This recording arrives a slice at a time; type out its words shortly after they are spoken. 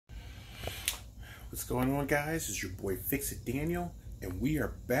What's going on, guys? It's your boy Fix It Daniel, and we are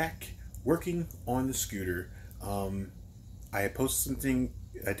back working on the scooter. I posted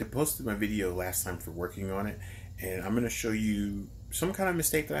my video last time for working on it, and I'm going to show you some kind of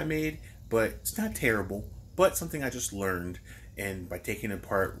mistake that I made, but it's not terrible, but something I just learned, and by taking it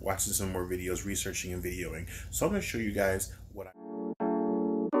apart, watching some more videos, researching and videoing. So I'm going to show you guys what I...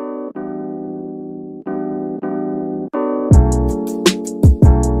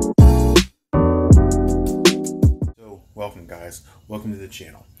 Welcome, guys. Welcome to the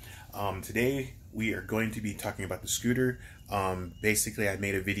channel. Today we are going to be talking about the scooter. Basically, I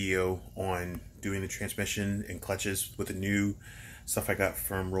made a video on doing the transmission and clutches with the new stuff I got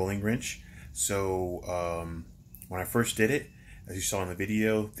from Rolling Wrench. So when I first did it, as you saw in the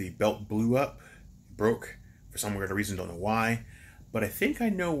video, the belt blew up, broke for some weird reason, don't know why, but I think I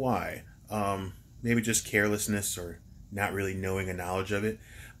know why. Maybe just carelessness or not really knowing a knowledge of it.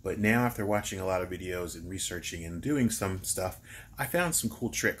 But now, after watching a lot of videos and researching and doing some stuff, I found some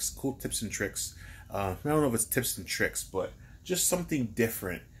cool tricks, cool tips and tricks. I don't know if it's tips and tricks, but just something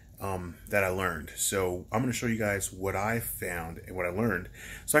different that I learned. So I'm going to show you guys what I found and what I learned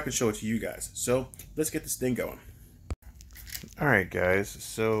so I can show it to you guys. So let's get this thing going. All right, guys.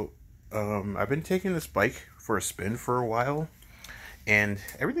 So I've been taking this bike for a spin for a while, and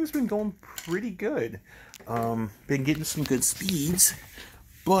everything's been going pretty good. Been getting some good speeds.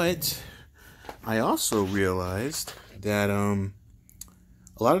 But I also realized that a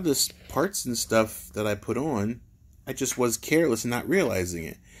lot of the parts and stuff that I put on, I just was careless and not realizing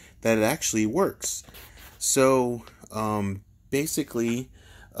it, that it actually works. So basically,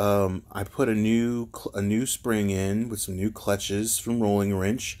 I put a new spring in with some new clutches from Rolling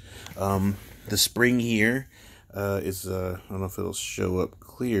Wrench. The spring here is I don't know if it'll show up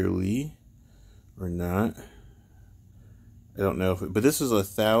clearly or not. I don't know if it, but this is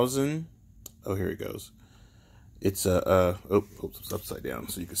 1,000. Oh, here it goes. It's a oops, it's upside down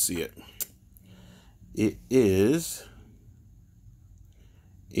so you can see it. It is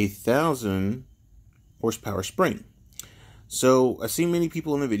 1,000 horsepower spring. So I've seen many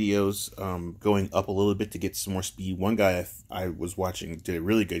people in the videos going up a little bit to get some more speed. One guy I was watching did it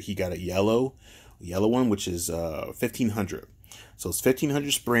really good. He got a yellow one, which is 1,500. So it's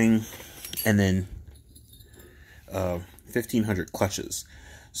 1,500 spring, and then 1,500 clutches.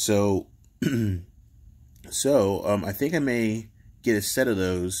 So I think I may get a set of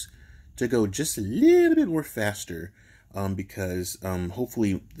those to go just a little bit more faster, because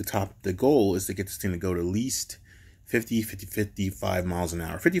hopefully the goal is to get this thing to go to at least 55 miles an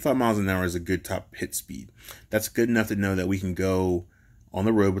hour. 55 miles an hour is a good top hit speed. That's good enough to know that we can go on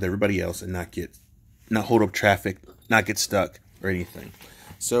the road with everybody else and not hold up traffic, not get stuck or anything.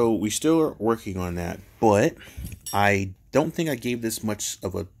 So we still are working on that, but I don't think I gave this much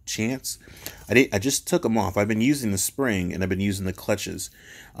of a chance. I just took them off. I've been using the spring and I've been using the clutches.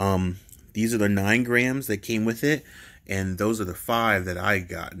 These are the 9 grams that came with it, and those are the 5 that I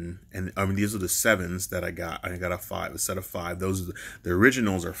gotten. And I mean, these are the 7s that I got. I got a set of 5. Those are the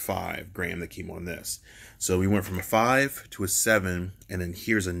originals are 5 gram that came on this. So we went from a 5 to a 7, and then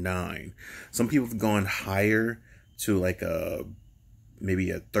here's a 9. Some people have gone higher to like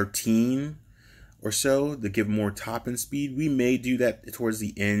maybe a 13 or so to give more top end speed. We may do that towards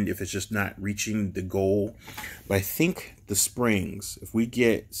the end if it's just not reaching the goal. But I think the springs, if we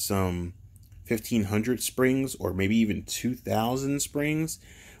get some 1,500 springs or maybe even 2,000 springs,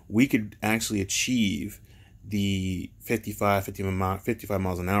 we could actually achieve the 55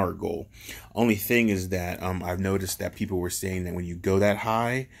 miles an hour goal. Only thing is that I've noticed that people were saying that when you go that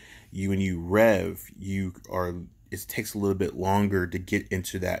high, when you rev, it takes a little bit longer to get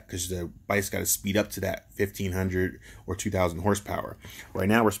into that because the bike's got to speed up to that 1,500 or 2,000 horsepower. Right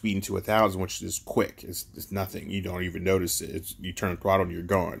now we're speeding to 1,000, which is quick. It's nothing. You don't even notice it. You turn the throttle and you're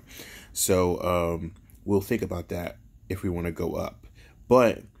gone. So we'll think about that if we want to go up.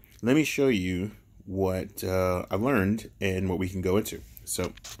 But let me show you what I've learned and what we can go into.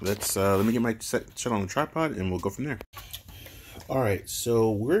 So let me get my set on the tripod and we'll go from there. All right,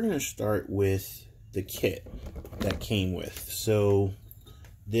 so we're going to start with the kit that came with. So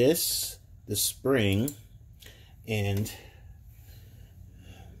the spring, and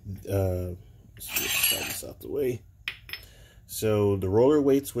let's slide this out the way. So the roller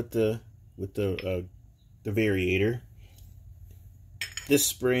weights with the variator, this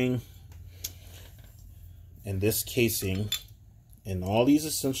spring, and this casing, and all these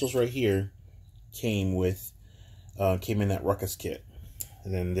essentials right here came in that Ruckus kit.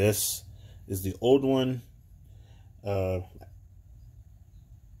 And then this is the old one.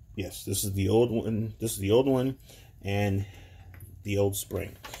 Yes, this is the old one. This is the old one and the old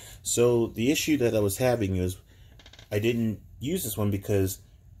spring. So the issue that I was having is I didn't use this one because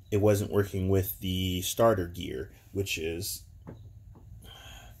it wasn't working with the starter gear, which is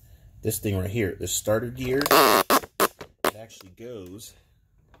this thing right here. The starter gear, it actually goes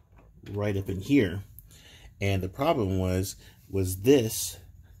right up in here. And the problem was this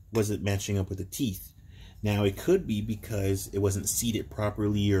wasn't matching up with the teeth. Now, it could be because it wasn't seated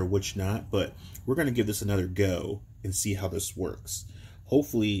properly or which not, but we're going to give this another go and see how this works.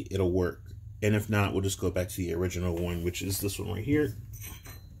 Hopefully, it'll work. And if not, we'll just go back to the original one, which is this one right here.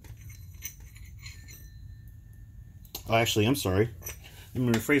 Oh, actually, I'm sorry. Let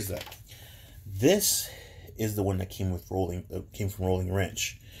me rephrase that. This is the one that came with came from Rolling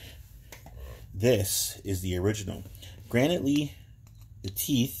Wrench. This is the original. Grantedly, the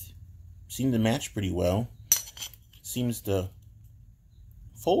teeth seem to match pretty well. Seems to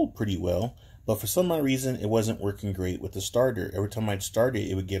fold pretty well. But for some odd reason, it wasn't working great with the starter. Every time I'd start it,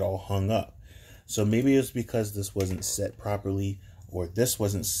 it would get all hung up. So maybe it's because this wasn't set properly or this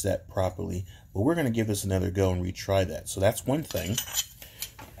wasn't set properly. But we're going to give this another go and retry that. So that's one thing.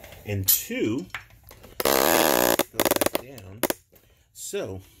 And two, go back down.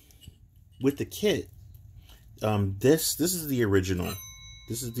 So with the kit, this is the original.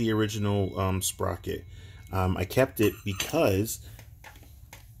 This is the original sprocket. I kept it because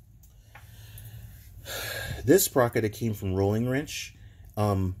this sprocket that came from Rolling Wrench,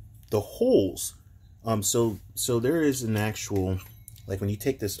 the holes. So there is an actual, like when you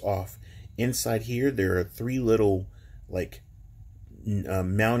take this off, inside here there are 3 little like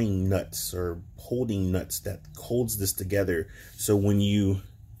mounting nuts or holding nuts that holds this together. So when you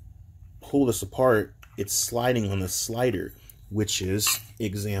pull this apart, it's sliding on the slider, which is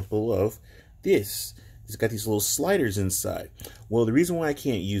example of this. It's got these little sliders inside. Well, the reason why I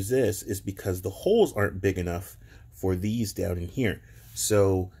can't use this is because the holes aren't big enough for these down in here.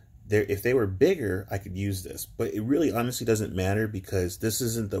 So if they were bigger, I could use this. But it really honestly doesn't matter because this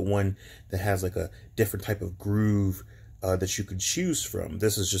isn't the one that has like a different type of groove that you could choose from.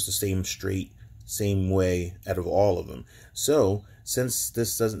 This is just the same straight, same way out of all of them. So since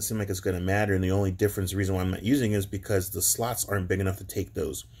this doesn't seem like it's going to matter, and the only difference, the reason why I'm not using it is because the slots aren't big enough to take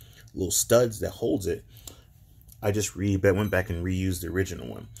those little studs that holds it, I just went back and reused the original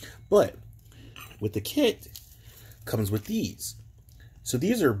one. But with the kit, comes with these. So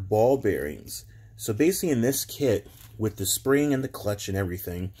these are ball bearings. So basically in this kit, with the spring and the clutch and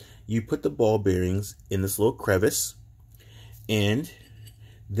everything, you put the ball bearings in this little crevice. And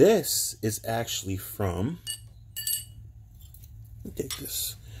this is actually from, take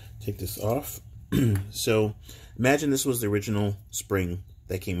this off. So imagine this was the original spring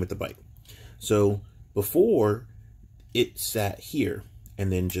that came with the bike. So before, it sat here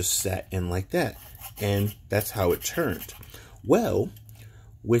and then just sat in like that. And that's how it turned. Well,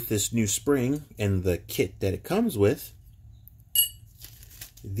 with this new spring and the kit that it comes with,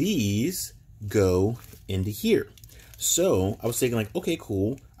 these go into here. So I was thinking like, okay,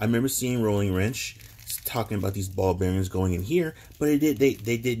 cool. I remember seeing Rolling Wrench talking about these ball bearings going in here, but they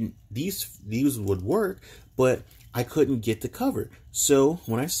didn't, these would work, but I couldn't get the cover. So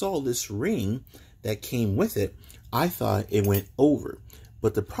when I saw this ring that came with it, I thought it went over.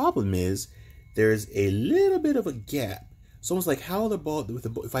 But the problem is there's a little bit of a gap. So I was like, how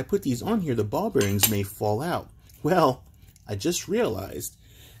if I put these on here, the ball bearings may fall out. Well, I just realized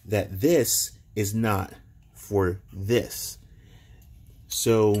that this is not for this.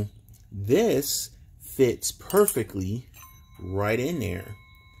 So this fits perfectly right in there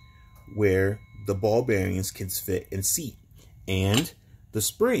where the ball bearings can fit and seat. And the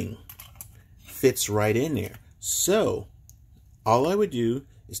spring fits right in there. So all I would do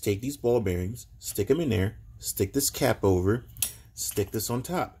is take these ball bearings, stick them in there, stick this cap over, stick this on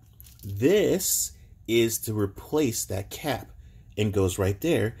top. This is to replace that cap and goes right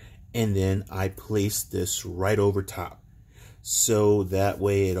there. And then I place this right over top. So that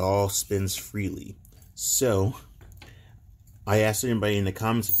way it all spins freely. So I asked everybody in the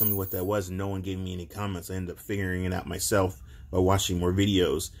comments to tell me what that was, and no one gave me any comments. I ended up figuring it out myself by watching more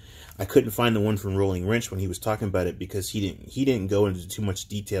videos. I couldn't find the one from Rolling Wrench when he was talking about it because he didn't go into too much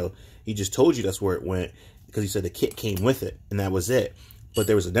detail. He just told you that's where it went because he said the kit came with it, and that was it. But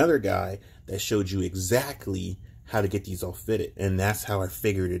there was another guy that showed you exactly how to get these all fitted, and that's how I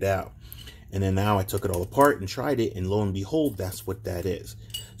figured it out. And then now I took it all apart and tried it, and lo and behold, that's what that is.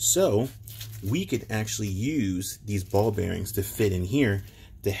 So we could actually use these ball bearings to fit in here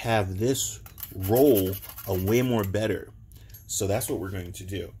to have this roll a way more better. So that's what we're going to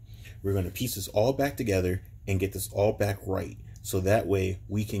do. We're going to piece this all back together and get this all back right. So that way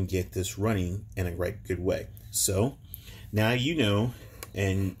we can get this running in a right good way. So now you know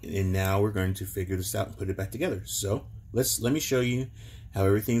And now we're going to figure this out and put it back together. So let me show you how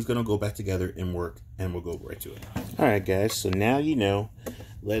everything's going to go back together and work, and we'll go right to it. All right, guys, so now you know.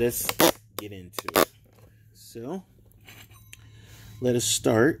 Let us get into it. So let us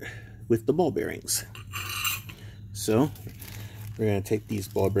start with the ball bearings. So we're going to take these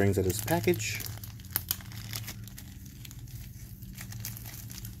ball bearings out of this package.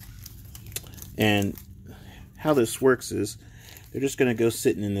 And how this works is they're just going to go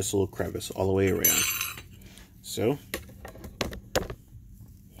sitting in this little crevice all the way around. So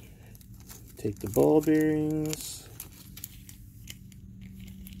take the ball bearings.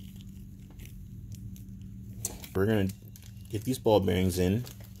 We're going to get these ball bearings in.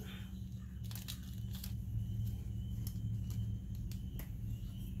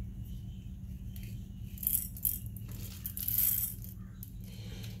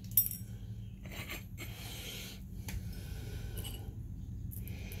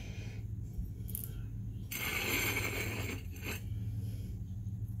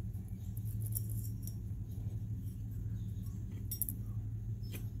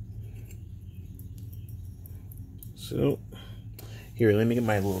 So, here, let me get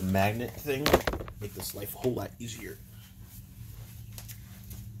my little magnet thing. Make this life a whole lot easier.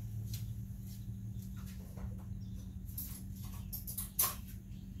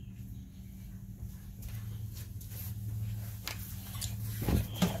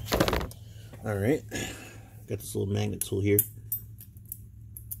 Alright, got this little magnet tool here.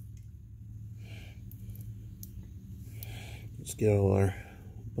 Let's get all our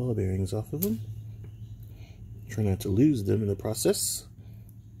ball bearings off of them. Try not to lose them in the process.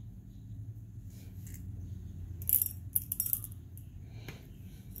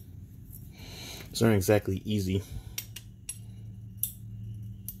 These aren't exactly easy.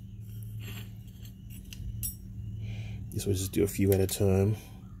 This will just do a few at a time.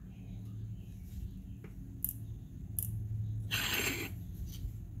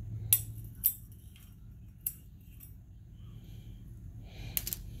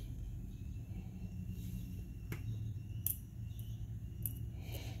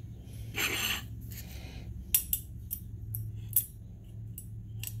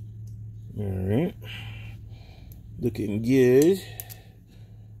 Alright, looking good.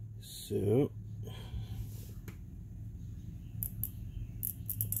 So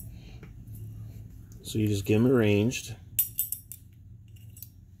you just get them arranged.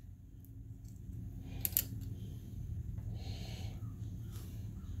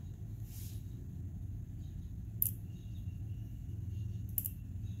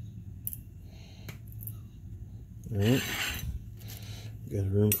 Alright. Got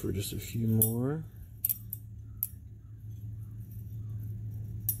room for just a few more.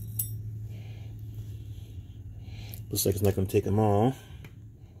 Looks like it's not going to take them all.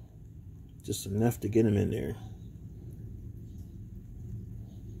 Just enough to get them in there.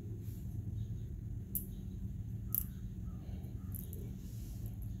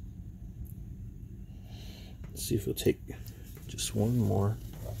 Let's see if we'll take just one more.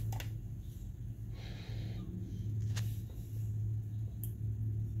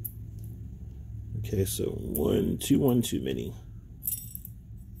 Okay, so one too many.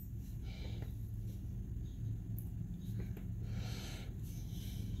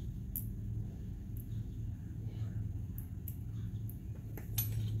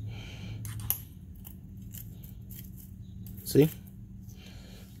 See?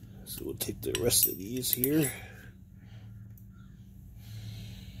 So we'll take the rest of these here.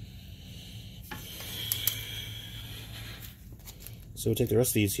 So we'll take the rest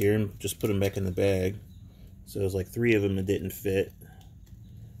of these here and just put them back in the bag. So there's like 3 of them that didn't fit.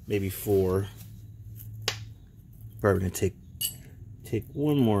 Maybe 4. Probably gonna take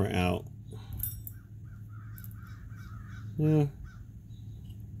one more out. Yeah.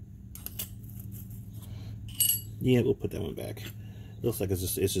 Yeah, we'll put that one back. Looks like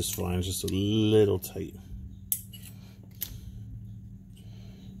it's just fine. It's just a little tight.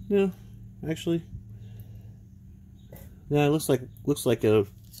 No, actually. Yeah, it looks like a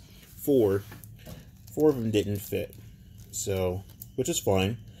 4. 4 of them didn't fit, so which is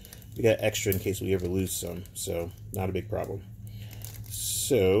fine. We got extra in case we ever lose some, so not a big problem.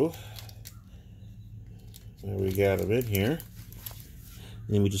 So we got them in here, and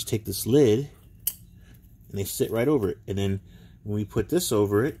then we just take this lid, and they sit right over it. And then when we put this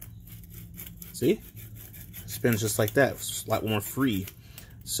over it, see, it spins just like that. It's a lot more free.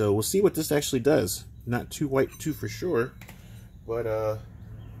 So we'll see what this actually does. Not too white too for sure, but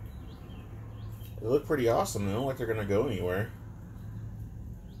they look pretty awesome. They don't look like they're gonna go anywhere.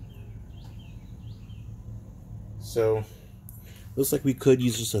 So Looks like we could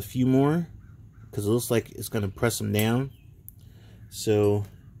use just a few more, because it looks like it's going to press them down. So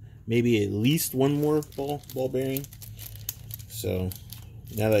maybe at least one more ball bearing. So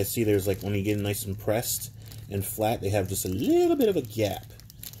now that I see there's like, when you get it nice and pressed and flat, they have just a little bit of a gap.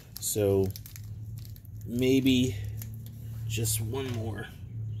 So maybe just one more.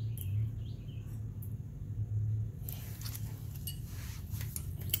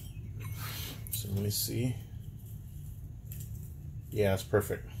 So let me see. Yeah, it's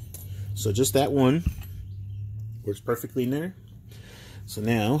perfect. So just that one works perfectly in there. So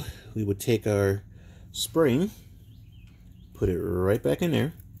now we would take our spring, put it right back in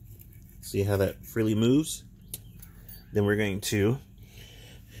there. See how that freely moves? Then we're going to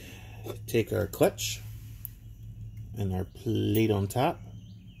take our clutch and our plate on top.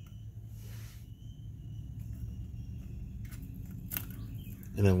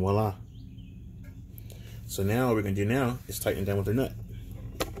 And then voila. So now what we're going to do now is tighten it down with our nut.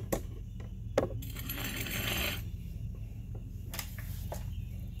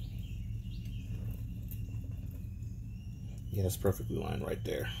 Yeah, it's perfectly lined right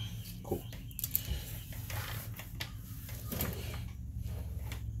there. Cool.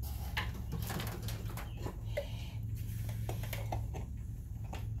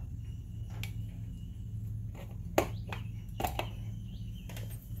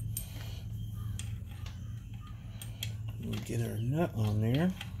 We'll get our nut on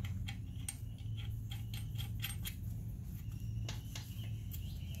there.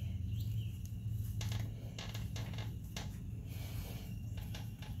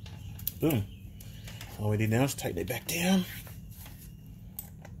 Boom. All we do now is tighten it back down.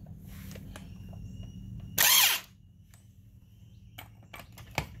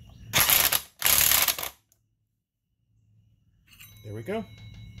 There we go.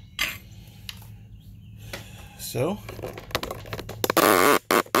 So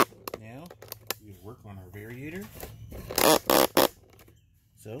now we work on our variator.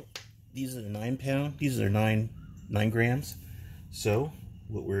 So these are the 9-pound. These are 9 grams. So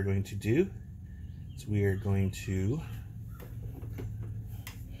what we're going to do is we are going to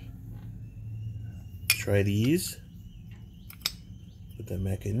try these. Put them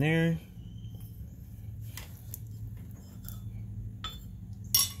back in there.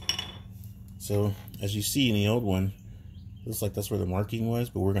 So as you see in the old one, looks like that's where the marking was,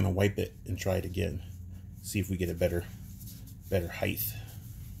 but we're going to wipe it and try it again. See if we get a better height.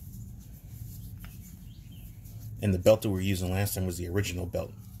 And the belt that we were using last time was the original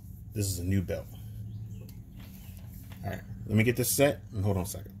belt. This is a new belt. Alright, let me get this set and hold on a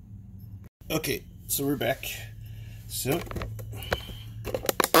second. Okay, so we're back. So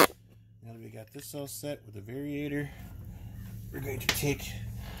now that we got this all set with the variator, we're going to take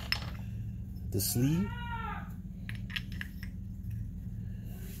the sleeve.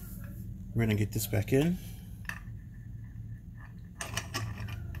 We're going to get this back in.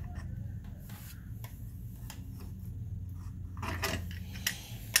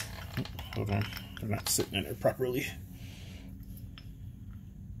 Hold on, they're not sitting in there properly.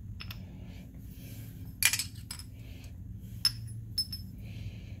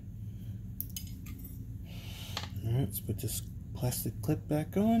 Alright, let's put this plastic clip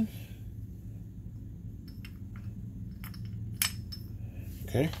back on.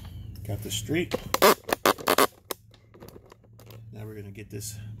 Okay, got this straight. Now we're going to get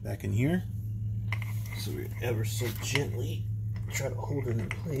this back in here. So we ever so gently try to hold it in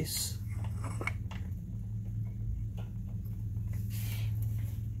place.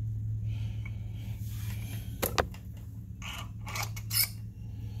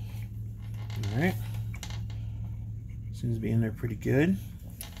 Alright, seems to be in there pretty good.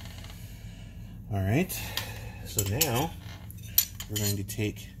 Alright, so now we're going to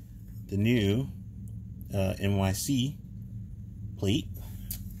take the new NYC plate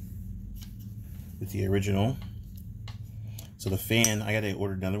with the original. So the fan, I gotta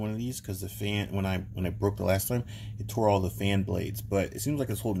order another one of these because the fan, when I broke the last time, it tore all the fan blades. But it seems like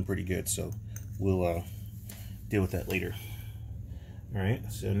it's holding pretty good, so we'll deal with that later. All right,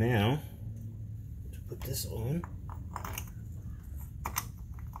 so now to put this on.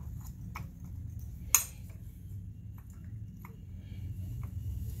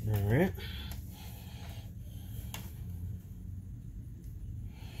 All right.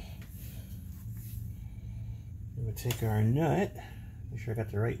 We'll take our nut, make sure I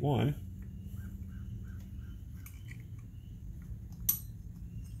got the right one.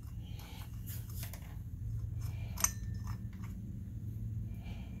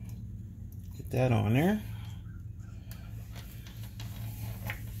 Get that on there.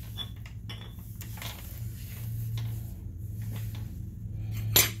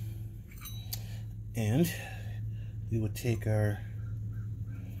 And we will take our,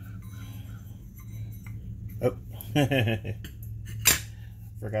 oh,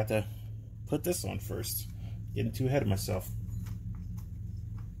 forgot to put this on first. Getting too ahead of myself.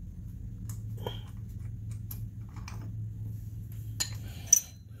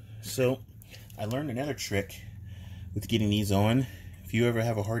 So I learned another trick with getting these on. If you ever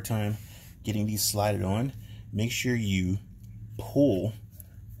have a hard time getting these slided on, make sure you pull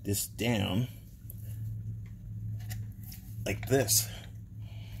this down like this.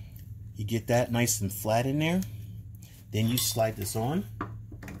 You get that nice and flat in there, then you slide this on,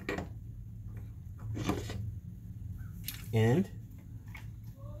 and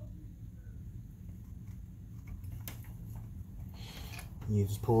you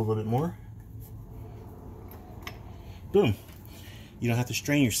just pull a little bit more. Boom. You don't have to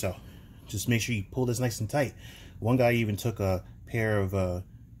strain yourself. Just make sure you pull this nice and tight. One guy even took a pair of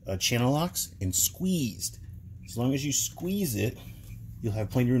channel locks and squeezed. As long as you squeeze it, you'll have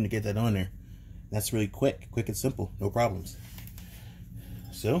plenty of room to get that on there. That's really quick and simple, no problems.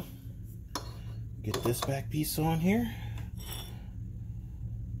 So, get this back piece on here.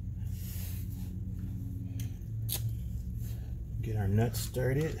 Get our nuts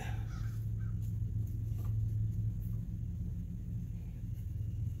started.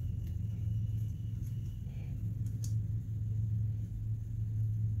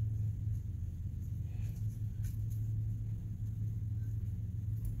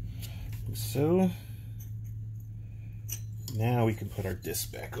 So now we can put our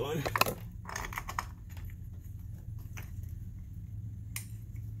disc back on.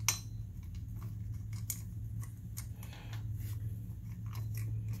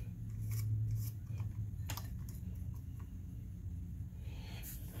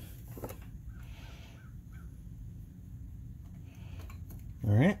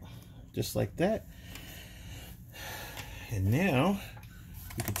 All right, just like that. And now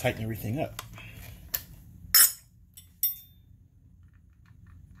we can tighten everything up.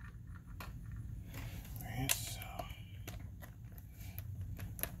 All right, so.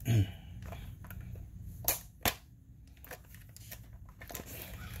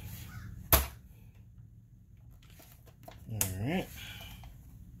 All right.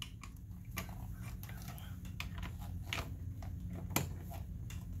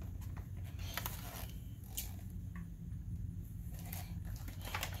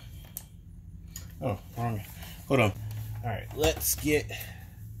 Oh, wrong. Hold on. All right, let's get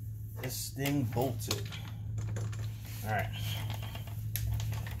this thing bolted. All right.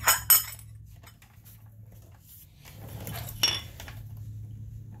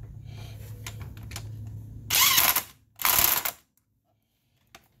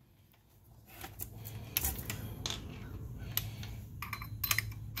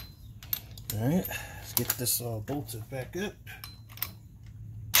 All right, let's get this all bolted back up.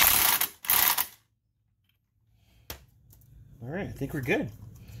 All right, I think we're good.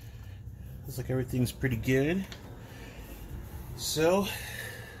 Looks like everything's pretty good. So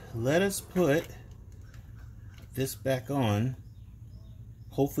let us put this back on.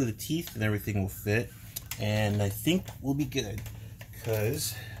 Hopefully the teeth and everything will fit, and I think we'll be good,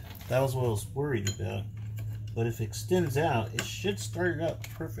 because that was what I was worried about. But if it extends out, it should start it up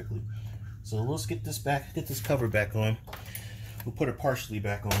perfectly. So let's get this back, get this cover back on. We'll put it partially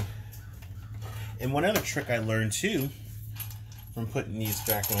back on. And one other trick I learned too from putting these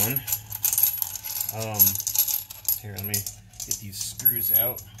back on. Here, let me get these screws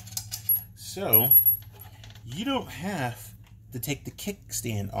out. So you don't have to take the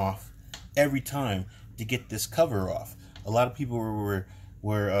kickstand off every time to get this cover off. A lot of people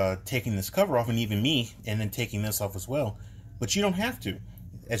were taking this cover off, and even me, and then taking this off as well. But you don't have to.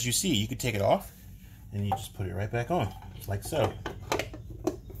 As you see, you can take it off, and you just put it right back on, like so.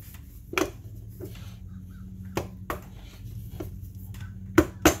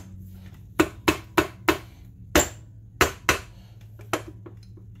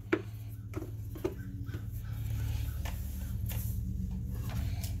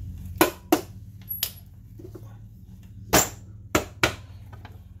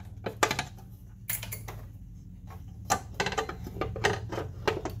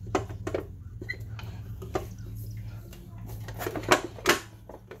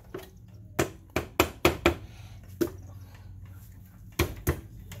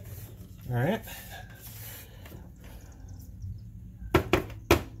 All right.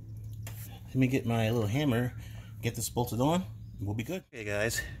 Let me get my little hammer, get this bolted on, and we'll be good. Okay,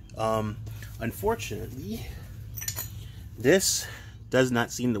 guys. Unfortunately, this does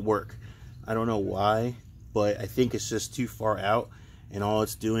not seem to work. I don't know why, but I think it's just too far out, and all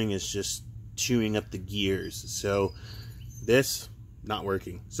it's doing is just chewing up the gears. So this not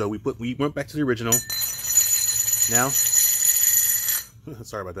working. So we went back to the original. Now,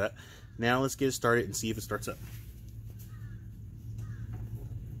 sorry about that. Now let's get it started and see if it starts up.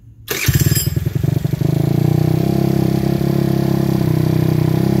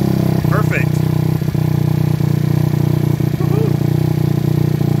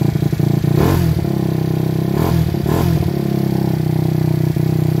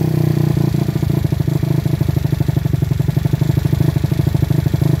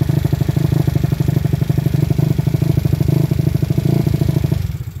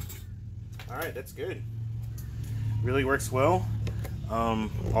 That's good. Really works well.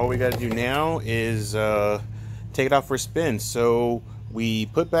 All we got to do now is take it out for a spin. So we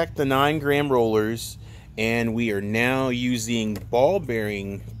put back the 9-gram rollers, and we are now using ball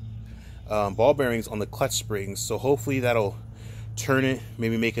bearings on the clutch springs. So hopefully that'll turn it,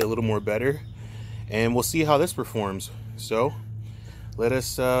 maybe make it a little more better, and we'll see how this performs. So let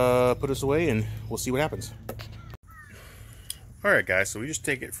us put this away, and we'll see what happens. Alright guys, so we just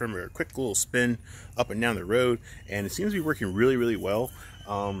take it from a quick little spin up and down the road, and it seems to be working really well.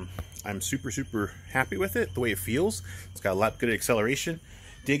 I'm super happy with it, the way it feels. It's got a lot of good acceleration.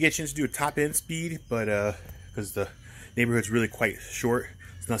 Did get a chance to do a top end speed, but because the neighborhood's really quite short,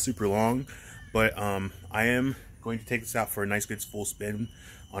 it's not super long. But I am going to take this out for a nice good full spin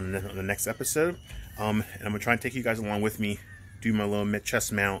on the next episode. And I'm going to try and take you guys along with me, do my little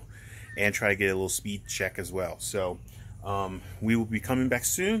chest mount, and try to get a little speed check as well. So we will be coming back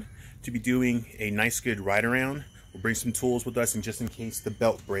soon to be doing a nice good ride around. We'll bring some tools with us, and just in case the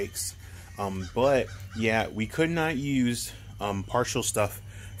belt breaks. But yeah, we could not use partial stuff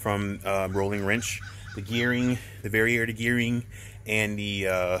from Rolling Wrench. The gearing, the variator gearing, and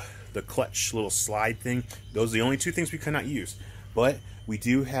the clutch little slide thing. Those are the only two things we could not use. But we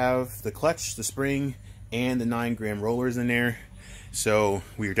do have the clutch, the spring, and the 9-gram rollers in there. So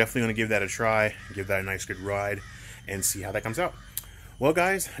we are definitely going to give that a try, give that a nice good ride, and see how that comes out. Well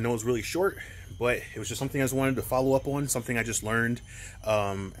guys, I know it's really short, but it was just something I just wanted to follow up on, something I just learned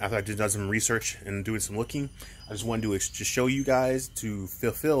after I did some research and doing some looking. I just wanted to just show you guys, to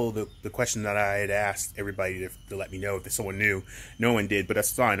fulfill the question that I had asked everybody to let me know if someone knew. No one did, but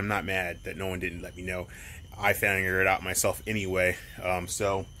that's fine. I'm not mad that no one didn't let me know. I figured it out myself anyway.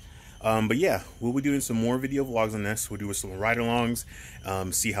 But yeah, we'll be doing some more video vlogs on this. We'll do some ride-alongs,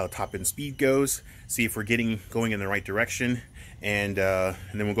 see how top end speed goes, see if we're going in the right direction, and then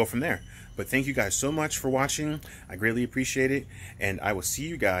we'll go from there. But thank you guys so much for watching. I greatly appreciate it, and I will see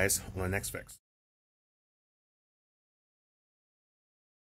you guys on the next fix.